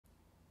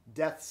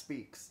Death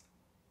speaks.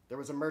 There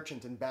was a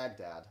merchant in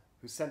Baghdad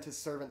who sent his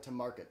servant to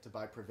market to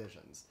buy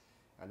provisions,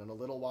 and in a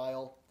little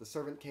while the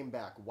servant came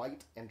back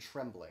white and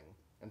trembling,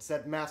 and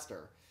said,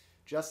 "Master,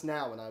 just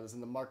now when I was in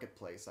the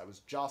marketplace I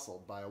was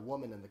jostled by a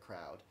woman in the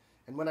crowd,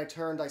 and when I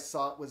turned I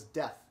saw it was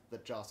death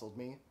that jostled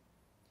me.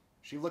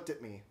 She looked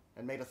at me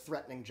and made a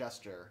threatening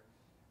gesture.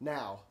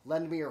 'Now,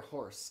 lend me your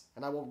horse,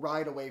 and I will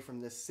ride away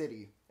from this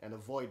city and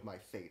avoid my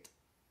fate.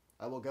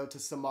 I will go to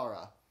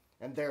Samarra,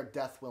 and there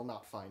death will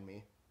not find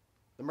me.'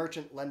 The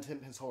merchant lent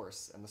him his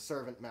horse, and the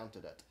servant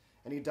mounted it,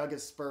 and he dug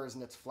his spurs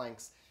in its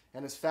flanks,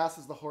 and as fast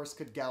as the horse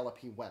could gallop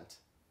he went.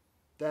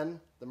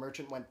 Then the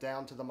merchant went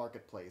down to the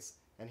marketplace,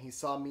 and he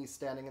saw me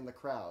standing in the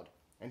crowd,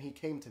 and he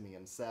came to me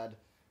and said,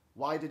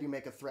 'Why did you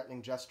make a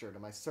threatening gesture to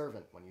my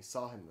servant when you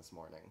saw him this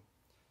morning?'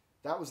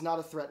 'That was not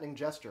a threatening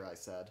gesture,' I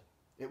said.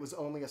 'It was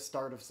only a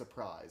start of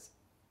surprise.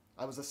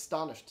 I was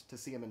astonished to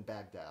see him in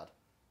Baghdad,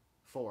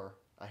 for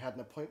I had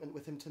an appointment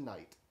with him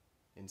tonight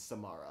in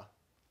Samarra.'"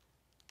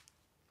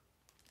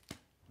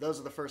 Those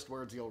are the first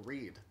words you'll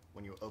read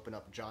when you open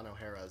up John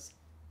O'Hara's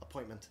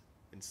Appointment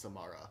in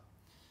Samarra.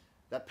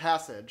 That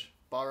passage,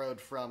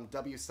 borrowed from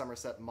W.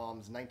 Somerset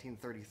Maugham's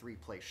 1933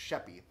 play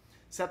Sheppy,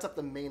 sets up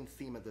the main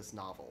theme of this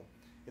novel.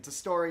 It's a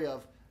story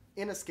of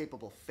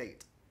inescapable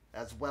fate,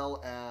 as well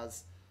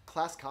as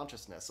class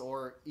consciousness,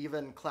 or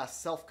even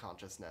class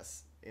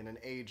self-consciousness, in an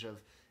age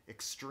of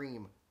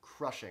extreme,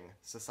 crushing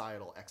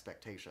societal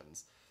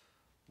expectations.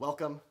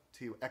 Welcome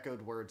to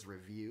Echoed Words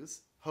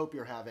Reviews. Hope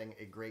you're having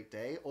a great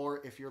day,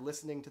 or if you're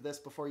listening to this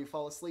before you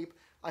fall asleep,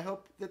 I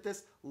hope that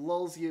this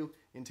lulls you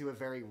into a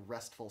very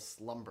restful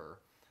slumber.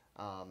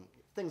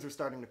 Things are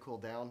starting to cool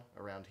down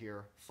around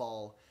here.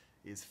 Fall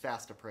is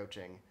fast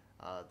approaching.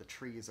 The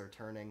trees are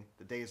turning.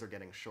 The days are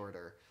getting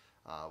shorter,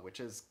 which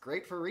is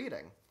great for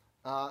reading.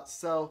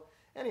 So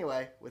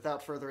anyway,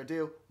 without further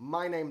ado,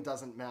 my name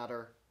doesn't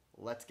matter.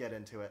 Let's get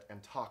into it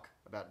and talk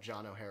about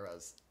John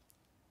O'Hara's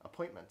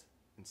Appointment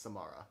in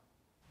Samarra.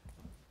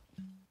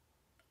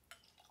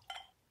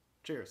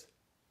 Cheers.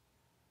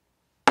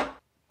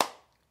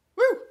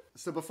 Woo!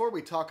 So before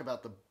we talk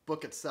about the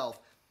book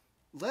itself,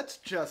 let's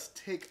just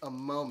take a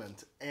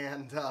moment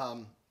and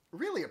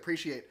really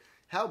appreciate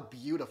how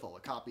beautiful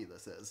a copy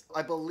this is.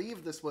 I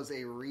believe this was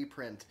a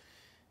reprint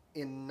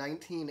in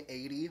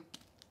 1980,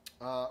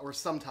 or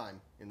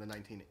sometime in the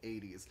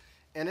 1980s.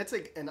 And it's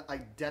an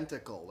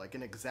identical, like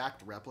an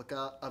exact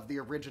replica of the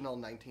original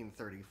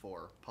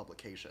 1934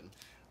 publication.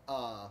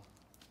 A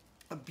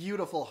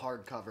beautiful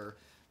hardcover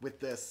with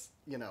this,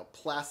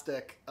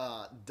 plastic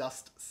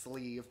dust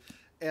sleeve.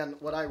 And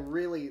what I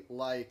really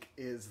like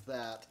is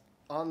that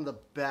on the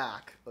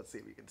back, let's see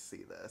if you can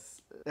see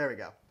this. There we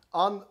go.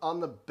 On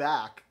the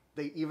back,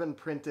 they even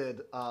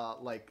printed,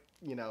 the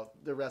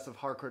rest of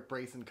Harcourt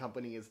Brace and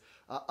Company's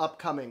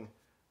upcoming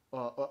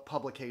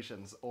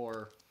publications,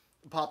 or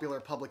popular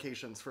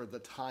publications for the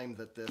time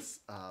that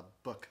this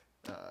book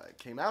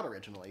came out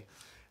originally.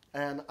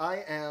 And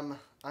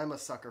I'm a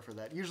sucker for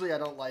that. Usually I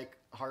don't like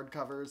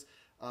hardcovers,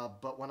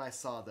 but when I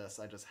saw this,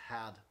 I just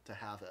had to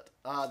have it.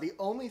 The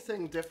only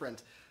thing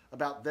different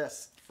about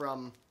this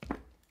from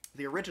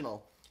the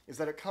original is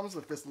that it comes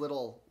with this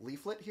little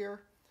leaflet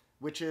here,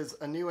 which is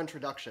a new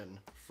introduction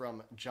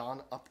from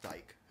John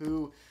Updike,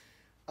 who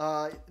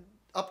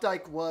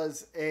Updike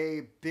was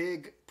a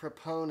big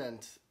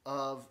proponent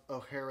of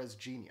O'Hara's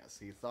genius.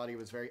 He thought he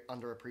was very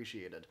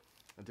underappreciated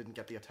and didn't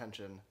get the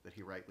attention that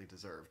he rightly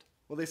deserved.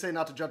 Well, they say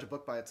not to judge a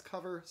book by its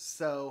cover,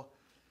 so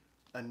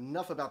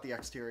enough about the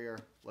exterior.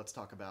 Let's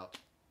talk about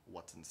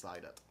what's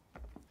inside it.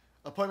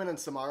 Appointment in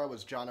Samarra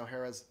was John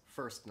O'Hara's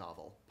first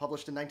novel.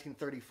 Published in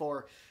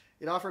 1934,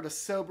 it offered a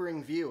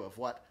sobering view of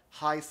what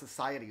high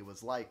society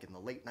was like in the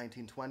late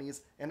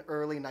 1920s and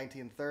early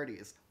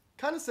 1930s.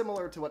 Kind of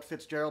similar to what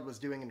Fitzgerald was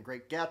doing in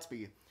Great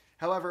Gatsby.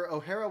 However,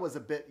 O'Hara was a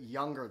bit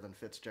younger than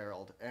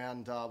Fitzgerald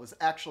and was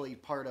actually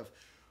part of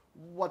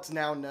what's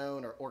now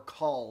known or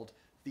called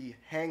the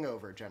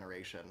hangover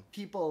generation.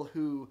 People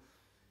who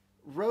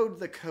rode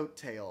the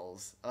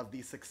coattails of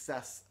the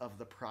success of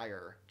the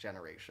prior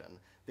generation.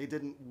 They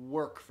didn't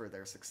work for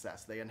their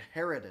success. They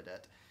inherited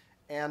it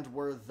and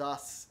were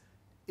thus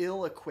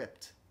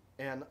ill-equipped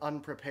and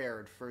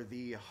unprepared for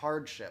the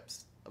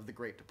hardships of the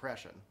Great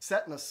Depression.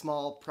 Set in a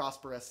small,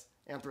 prosperous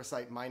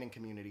anthracite mining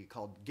community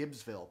called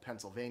Gibbsville,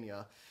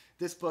 Pennsylvania,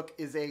 this book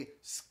is a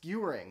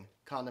skewering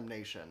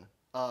condemnation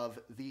of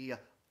the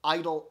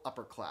idle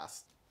upper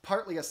class.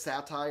 Partly a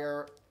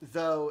satire,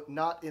 though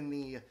not in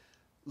the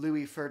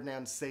Louis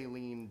Ferdinand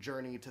Céline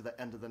Journey to the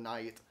End of the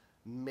Night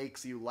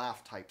makes you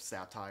laugh type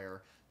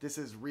satire. This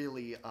is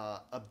really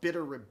a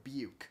bitter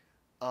rebuke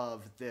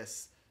of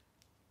this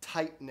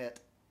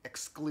tight-knit,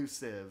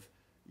 exclusive,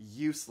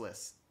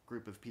 useless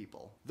group of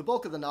people. The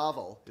bulk of the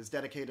novel is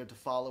dedicated to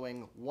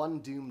following one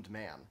doomed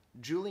man,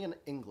 Julian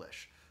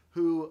English,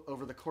 who,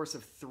 over the course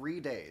of 3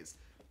 days,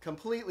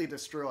 completely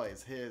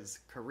destroys his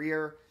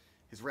career,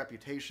 his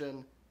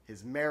reputation,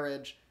 his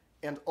marriage,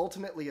 and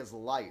ultimately his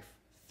life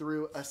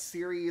through a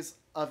series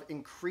of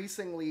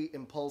increasingly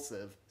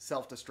impulsive,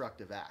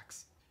 self-destructive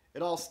acts.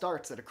 It all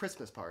starts at a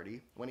Christmas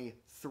party when he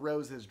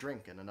throws his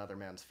drink in another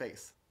man's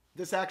face.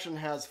 This action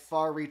has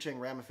far-reaching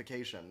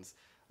ramifications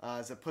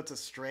as it puts a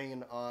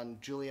strain on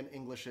Julian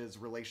English's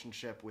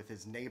relationship with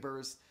his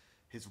neighbors,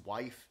 his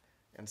wife,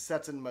 and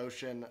sets in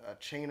motion a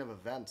chain of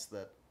events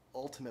that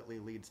ultimately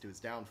leads to his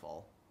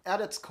downfall.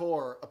 At its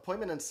core,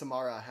 Appointment in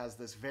Samarra has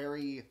this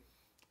very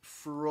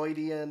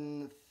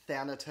Freudian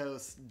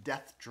Thanatos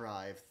death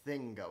drive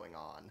thing going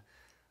on,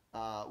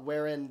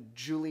 wherein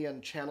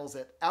Julian channels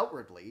it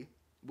outwardly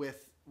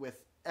with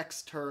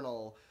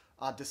external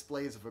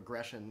displays of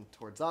aggression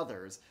towards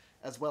others,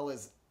 as well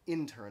as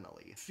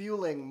internally,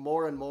 fueling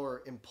more and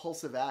more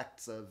impulsive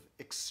acts of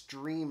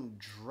extreme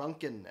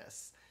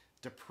drunkenness,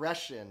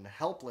 depression,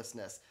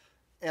 helplessness,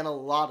 and a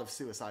lot of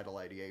suicidal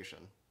ideation.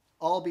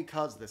 All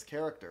because this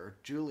character,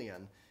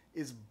 Julian,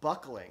 is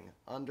buckling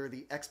under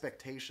the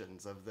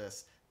expectations of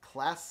this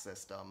class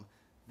system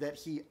that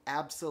he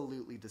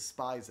absolutely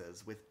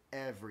despises with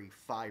every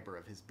fiber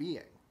of his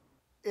being.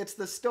 It's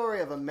the story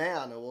of a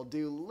man who will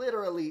do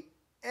literally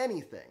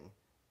anything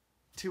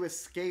to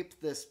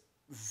escape this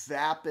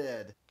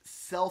vapid,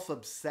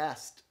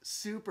 self-obsessed,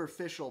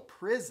 superficial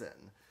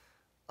prison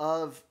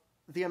of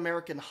the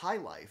American high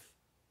life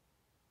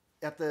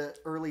at the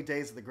early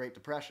days of the Great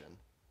Depression.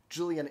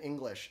 Julian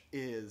English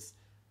is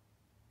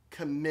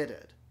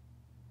committed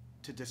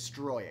to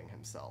destroying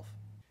himself.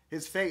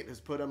 His fate has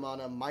put him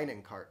on a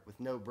mining cart with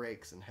no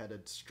brakes and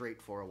headed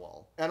straight for a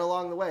wall. And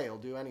along the way, he'll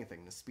do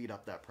anything to speed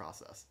up that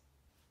process.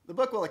 The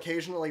book will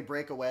occasionally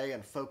break away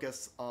and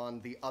focus on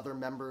the other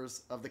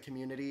members of the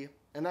community,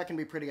 and that can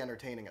be pretty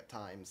entertaining at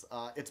times.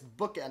 It's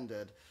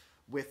bookended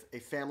with a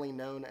family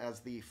known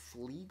as the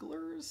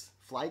Fleeglers,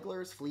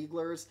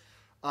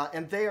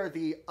 and they are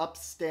the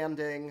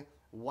upstanding,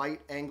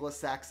 white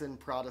Anglo-Saxon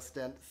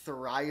Protestant,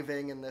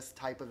 thriving in this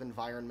type of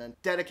environment.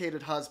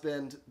 Dedicated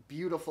husband,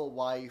 beautiful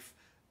wife,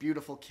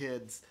 beautiful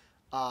kids,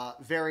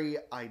 very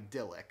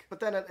idyllic. But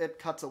then it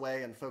cuts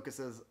away and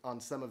focuses on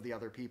some of the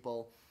other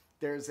people.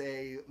 There's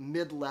a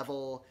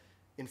mid-level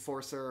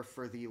enforcer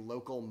for the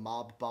local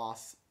mob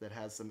boss that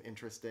has some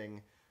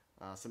interesting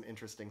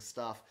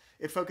stuff.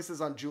 It focuses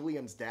on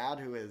Julian's dad,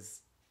 who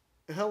is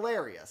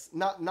hilarious.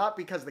 Not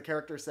because the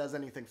character says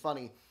anything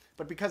funny,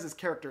 but because his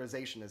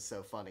characterization is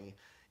so funny.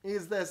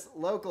 He's this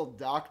local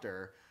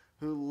doctor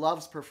who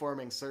loves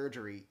performing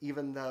surgery,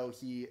 even though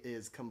he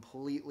is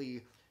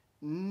completely,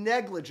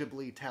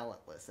 negligibly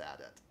talentless at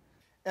it.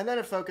 And then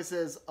it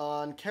focuses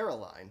on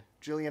Caroline,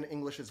 Julian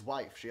English's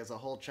wife. She has a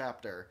whole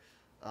chapter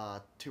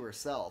to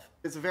herself.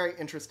 It's a very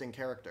interesting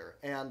character,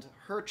 and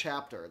her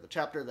chapter, the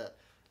chapter that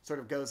sort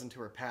of goes into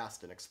her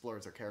past and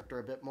explores her character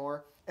a bit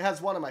more, it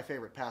has one of my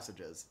favorite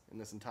passages in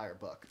this entire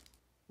book.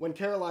 When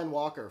Caroline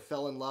Walker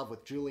fell in love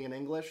with Julian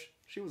English,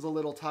 she was a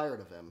little tired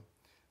of him.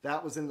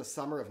 That was in the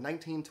summer of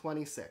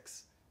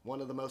 1926,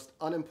 one of the most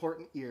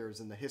unimportant years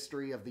in the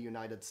history of the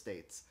United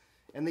States,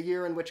 and the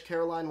year in which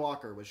Caroline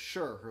Walker was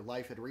sure her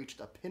life had reached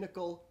a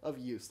pinnacle of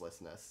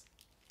uselessness.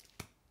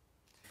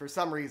 For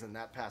some reason,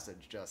 that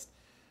passage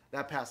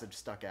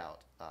stuck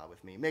out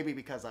with me. Maybe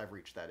because I've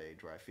reached that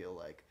age where I feel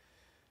like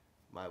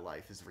my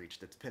life has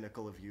reached its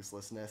pinnacle of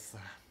uselessness.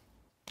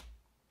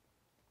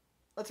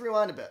 Let's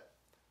rewind a bit.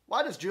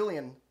 Why does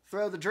Julian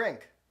throw the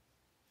drink?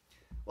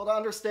 Well, to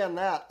understand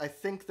that, I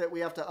think that we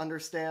have to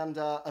understand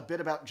a bit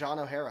about John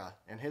O'Hara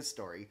and his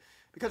story,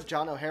 because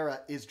John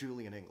O'Hara is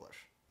Julian English.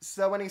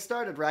 So when he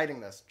started writing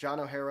this, John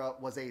O'Hara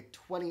was a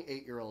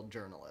 28-year-old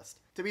journalist.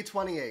 To be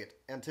 28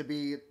 and to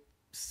be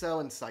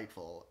so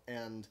insightful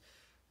and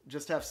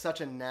just have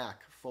such a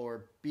knack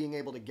for being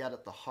able to get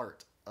at the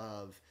heart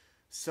of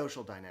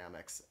social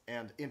dynamics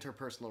and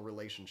interpersonal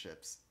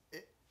relationships,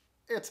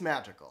 it's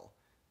magical.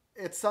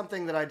 It's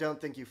something that I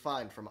don't think you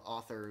find from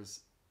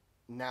authors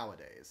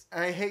nowadays.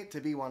 And I hate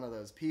to be one of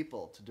those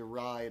people to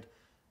deride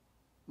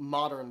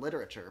modern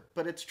literature,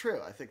 but it's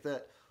true. I think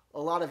that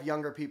a lot of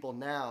younger people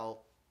now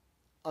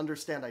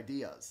understand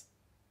ideas,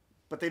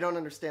 but they don't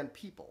understand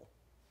people.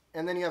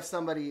 And then you have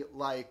somebody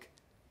like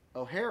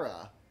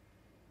O'Hara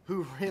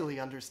who really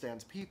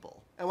understands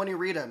people. And when you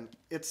read him,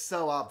 it's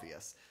so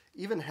obvious.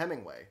 Even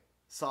Hemingway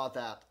saw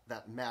that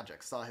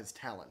magic, saw his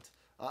talent.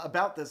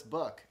 About this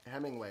book,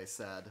 Hemingway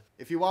said,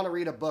 "If you want to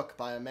read a book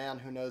by a man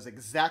who knows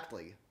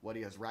exactly what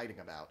he is writing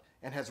about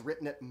and has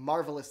written it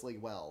marvelously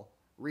well,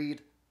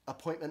 read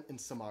Appointment in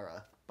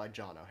Samarra by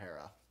John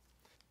O'Hara."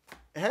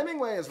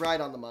 Hemingway is right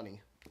on the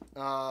money.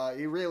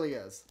 He really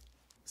is.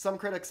 Some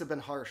critics have been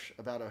harsh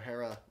about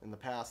O'Hara in the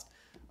past,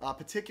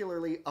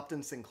 particularly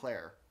Upton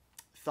Sinclair.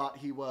 Thought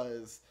he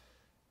was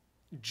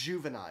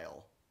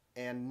juvenile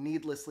and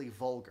needlessly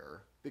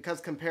vulgar,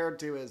 because compared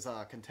to his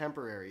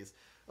contemporaries,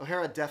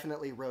 O'Hara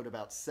definitely wrote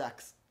about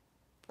sex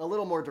a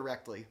little more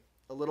directly,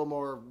 a little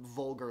more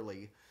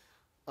vulgarly.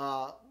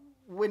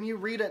 When you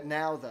read it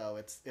now, though,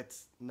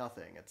 it's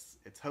nothing.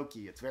 It's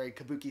hokey. It's very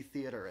kabuki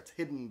theater. It's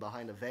hidden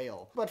behind a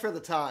veil. But for the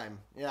time,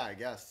 yeah, I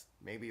guess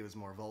maybe it was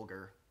more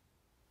vulgar.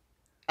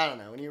 I don't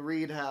know. When you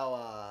read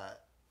how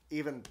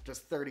even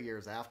just 30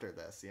 years after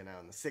this, you know,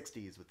 in the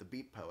 60s with the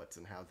beat poets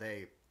and how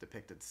they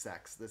depicted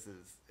sex,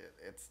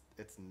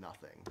 it's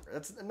nothing.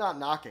 It's not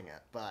knocking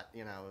it, but,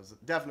 you know, it was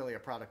definitely a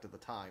product of the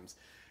times.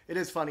 It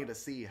is funny to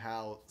see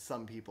how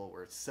some people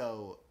were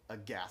so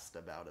aghast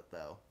about it,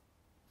 though.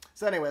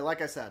 So anyway,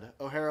 like I said,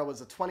 O'Hara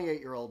was a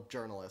 28-year-old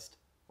journalist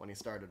when he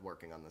started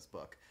working on this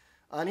book.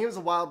 And he was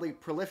a wildly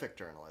prolific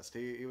journalist.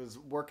 He was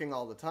working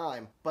all the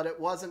time, but it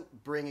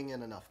wasn't bringing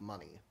in enough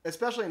money.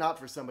 Especially not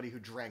for somebody who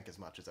drank as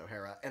much as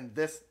O'Hara, and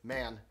this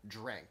man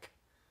drank.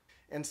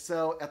 And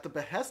so, at the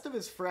behest of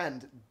his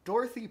friend,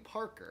 Dorothy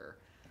Parker,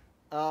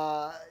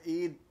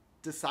 he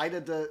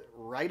decided to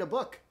write a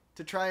book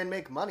to try and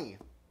make money,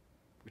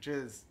 which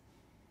is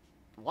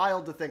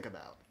wild to think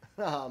about.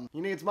 He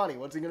needs money.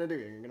 What's he going to do?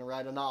 You're going to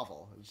write a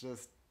novel. It's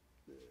just,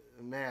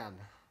 man,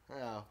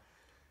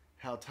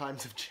 how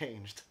times have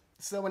changed.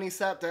 So when he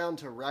sat down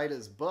to write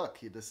his book,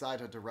 he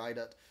decided to write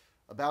it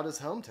about his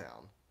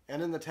hometown. And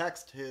in the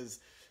text, his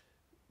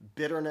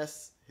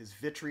bitterness, his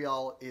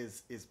vitriol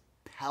is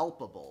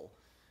palpable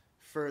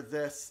for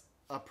this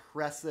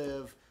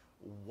oppressive,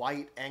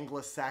 white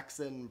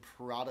Anglo-Saxon,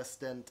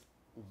 Protestant,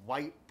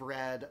 white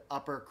bread,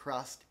 upper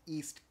crust,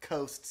 East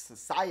Coast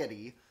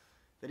society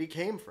that he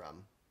came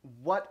from.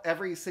 What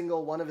every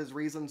single one of his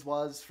reasons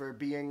was for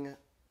being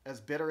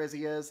as bitter as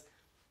he is,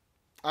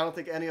 I don't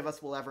think any of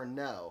us will ever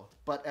know.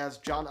 But as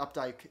John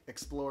Updike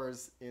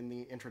explores in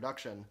the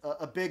introduction,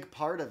 a big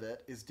part of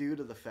it is due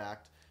to the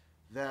fact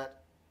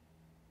that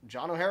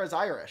John O'Hara's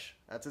Irish.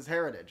 That's his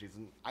heritage. He's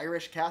an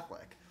Irish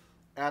Catholic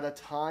at a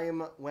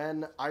time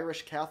when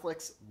Irish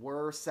Catholics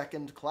were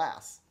second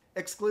class,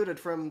 excluded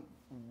from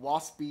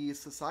waspy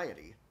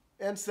society.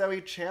 And so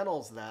he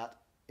channels that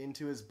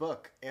into his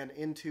book and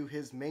into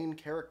his main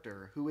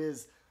character, who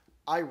is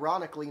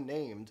ironically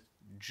named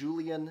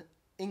Julian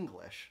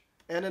English.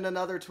 And in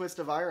another twist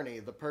of irony,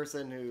 the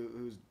person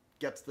who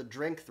gets the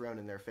drink thrown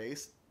in their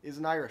face is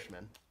an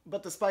Irishman.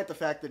 But despite the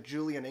fact that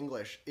Julian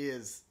English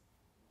is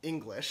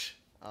English,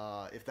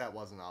 if that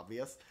wasn't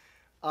obvious,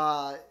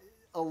 a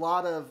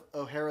lot of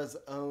O'Hara's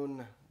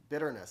own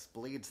bitterness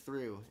bleeds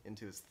through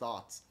into his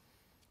thoughts.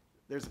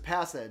 There's a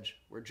passage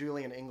where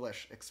Julian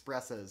English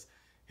expresses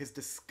his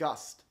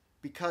disgust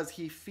because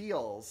he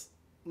feels,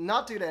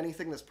 not due to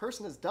anything this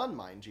person has done,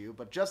 mind you,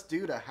 but just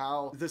due to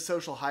how the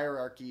social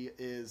hierarchy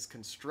is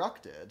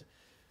constructed,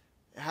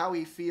 how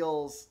he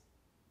feels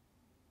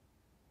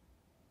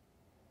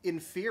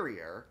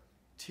inferior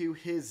to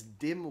his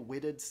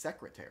dim-witted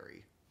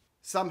secretary.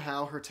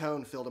 Somehow, her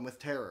tone filled him with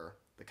terror,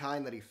 the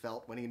kind that he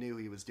felt when he knew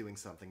he was doing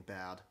something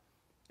bad.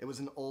 It was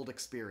an old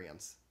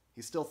experience.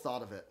 He still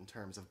thought of it in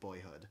terms of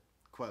boyhood.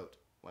 Quote,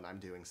 when I'm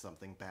doing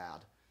something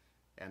bad.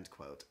 End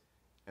quote.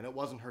 And it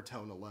wasn't her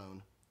tone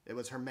alone. It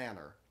was her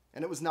manner,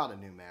 and it was not a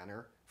new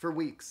manner. For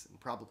weeks, and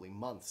probably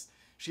months,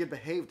 she had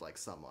behaved like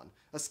someone,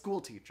 a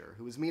schoolteacher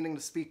who was meaning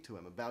to speak to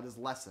him about his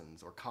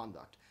lessons or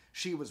conduct.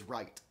 She was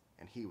right,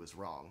 and he was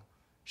wrong.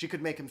 She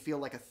could make him feel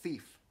like a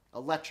thief, a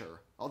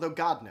lecher, although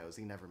God knows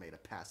he never made a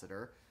pass at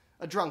her,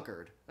 a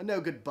drunkard, a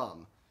no-good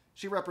bum.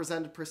 She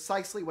represented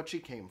precisely what she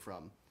came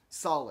from,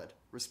 solid,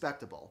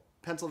 respectable,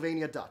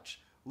 Pennsylvania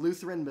Dutch,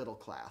 Lutheran middle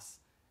class.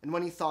 And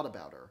when he thought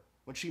about her,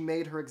 when she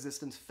made her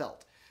existence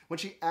felt, when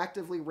she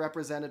actively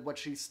represented what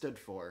she stood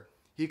for,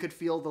 he could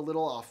feel the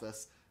little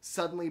office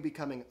suddenly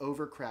becoming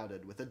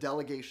overcrowded with a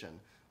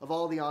delegation of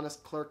all the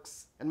honest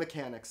clerks and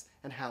mechanics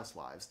and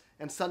housewives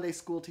and Sunday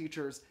school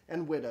teachers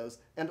and widows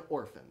and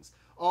orphans,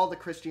 all the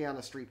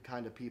Christiana Street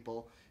kind of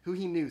people who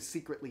he knew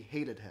secretly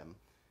hated him,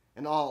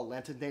 and all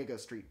Lantenego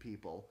Street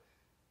people.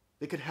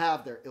 They could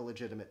have their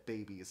illegitimate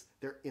babies,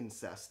 their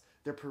incest,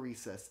 their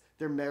paresis,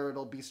 their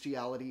marital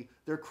bestiality,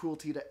 their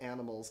cruelty to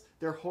animals,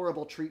 their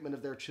horrible treatment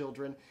of their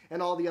children,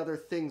 and all the other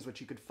things which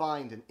you could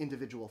find in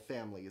individual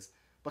families.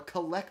 But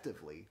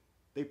collectively,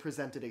 they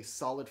presented a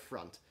solid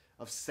front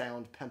of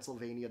sound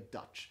Pennsylvania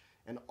Dutch,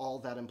 and all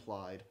that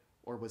implied,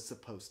 or was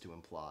supposed to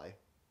imply.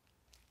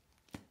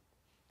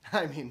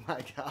 I mean,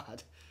 my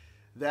God,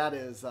 that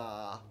is,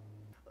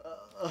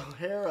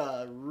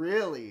 O'Hara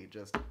really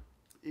just,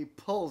 he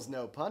pulls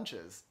no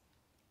punches.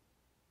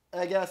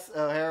 I guess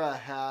O'Hara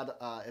had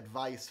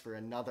advice for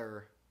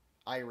another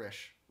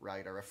Irish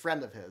writer, a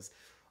friend of his,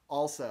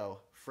 also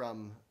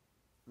from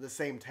the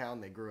same town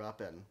they grew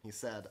up in. He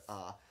said,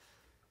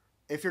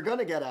 if you're going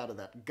to get out of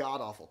that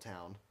god-awful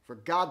town, for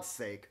God's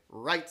sake,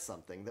 write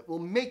something that will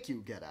make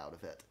you get out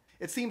of it.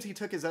 It seems he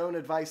took his own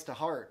advice to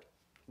heart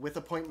with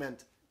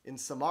appointment in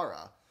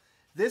Samarra.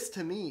 This,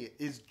 to me,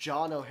 is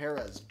John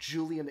O'Hara's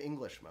Julian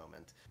English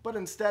moment. But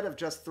instead of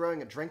just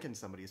throwing a drink in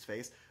somebody's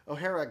face,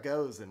 O'Hara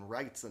goes and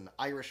writes an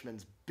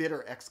Irishman's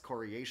bitter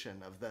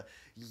excoriation of the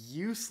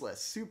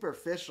useless,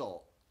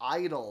 superficial,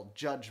 idle,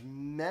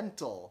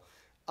 judgmental,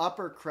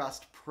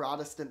 upper-crust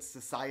Protestant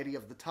society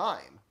of the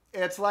time.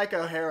 It's like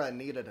O'Hara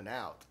needed an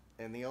out,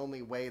 and the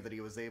only way that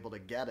he was able to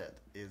get it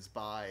is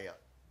by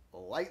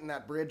lighting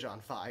that bridge on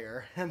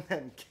fire and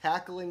then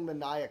cackling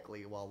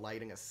maniacally while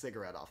lighting a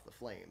cigarette off the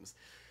flames.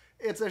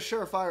 It's a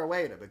surefire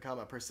way to become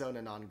a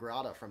persona non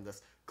grata from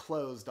this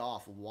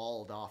closed-off,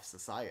 walled-off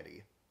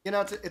society. You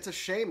know, it's a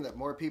shame that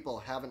more people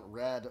haven't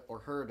read or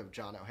heard of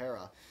John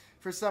O'Hara.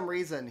 For some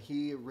reason,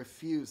 he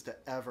refused to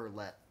ever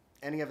let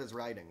any of his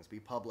writings be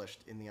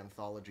published in the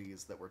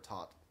anthologies that were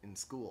taught in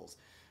schools,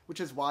 which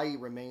is why he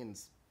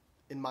remains,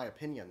 in my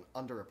opinion,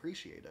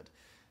 underappreciated.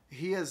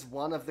 He is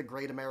one of the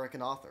great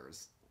American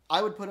authors.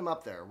 I would put him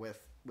up there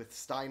with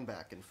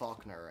Steinbeck and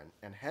Faulkner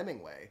and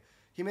Hemingway.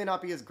 He may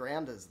not be as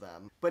grand as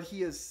them, but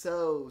he is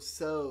so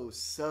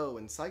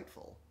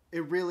insightful.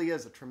 It really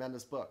is a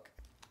tremendous book.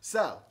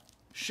 So,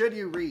 should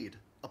you read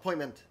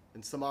Appointment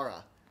in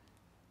Samarra?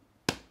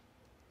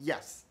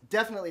 Yes,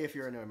 definitely if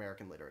you're into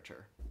American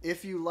literature.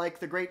 If you like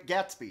The Great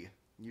Gatsby,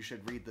 you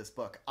should read this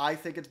book. I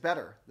think it's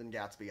better than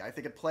Gatsby. I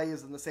think it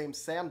plays in the same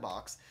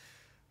sandbox,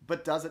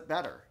 but does it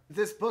better.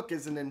 This book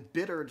is an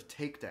embittered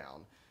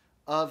takedown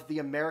of the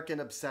American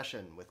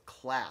obsession with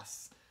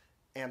class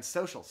and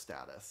social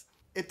status.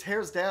 It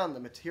tears down the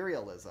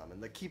materialism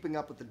and the keeping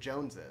up with the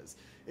Joneses.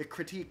 It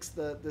critiques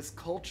this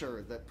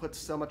culture that puts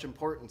so much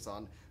importance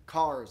on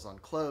cars, on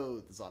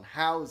clothes, on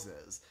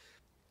houses,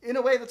 in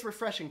a way that's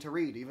refreshing to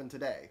read even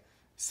today.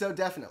 So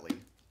definitely,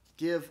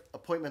 give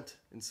Appointment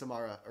in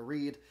Samarra a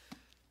read.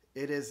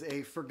 It is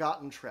a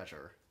forgotten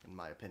treasure, in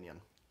my opinion.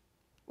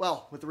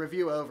 Well, with the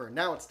review over,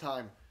 now it's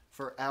time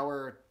for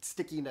our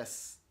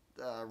stickiness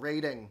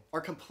rating,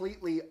 our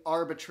completely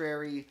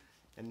arbitrary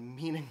and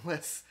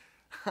meaningless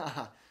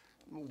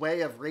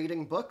way of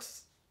rating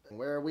books,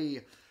 where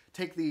we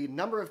take the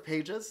number of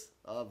pages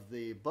of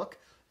the book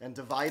and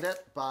divide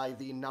it by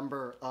the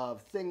number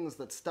of things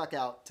that stuck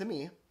out to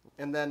me,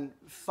 and then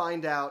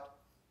find out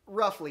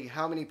roughly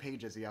how many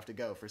pages you have to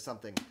go for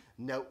something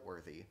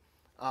noteworthy.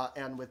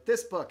 And with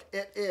this book,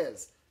 it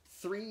is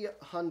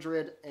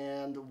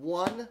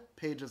 301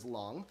 pages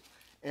long,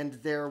 and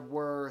there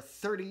were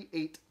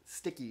 38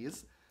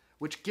 stickies,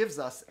 which gives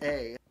us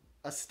a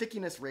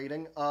stickiness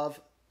rating of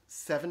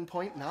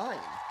 7.9.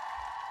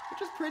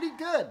 Which is pretty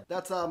good.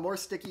 That's more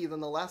sticky than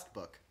the last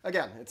book.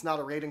 Again, it's not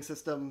a rating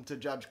system to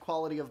judge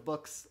quality of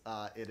books.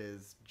 It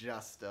is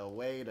just a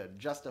way to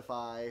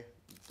justify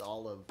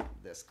all of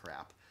this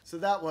crap. So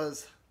that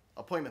was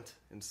Appointment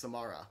in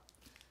Samarra.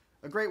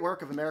 A great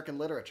work of American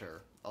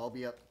literature,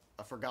 albeit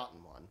a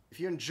forgotten one. If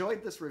you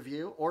enjoyed this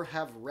review or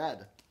have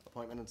read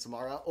Appointment in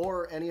Samarra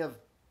or any of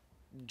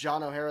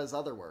John O'Hara's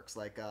other works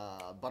like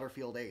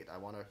Butterfield 8, I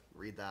want to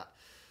read that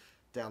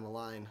down the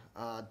line.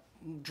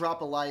 Drop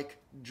a like,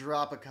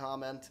 drop a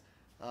comment.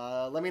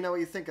 Let me know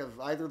what you think of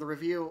either the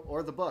review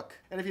or the book.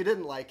 And if you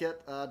didn't like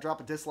it, drop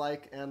a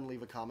dislike and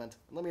leave a comment.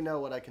 Let me know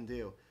what I can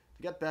do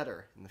to get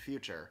better in the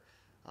future.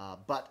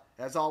 But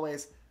as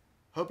always,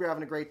 hope you're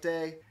having a great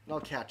day, and I'll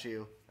catch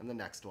you in the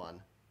next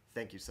one.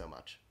 Thank you so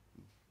much.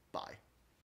 Bye.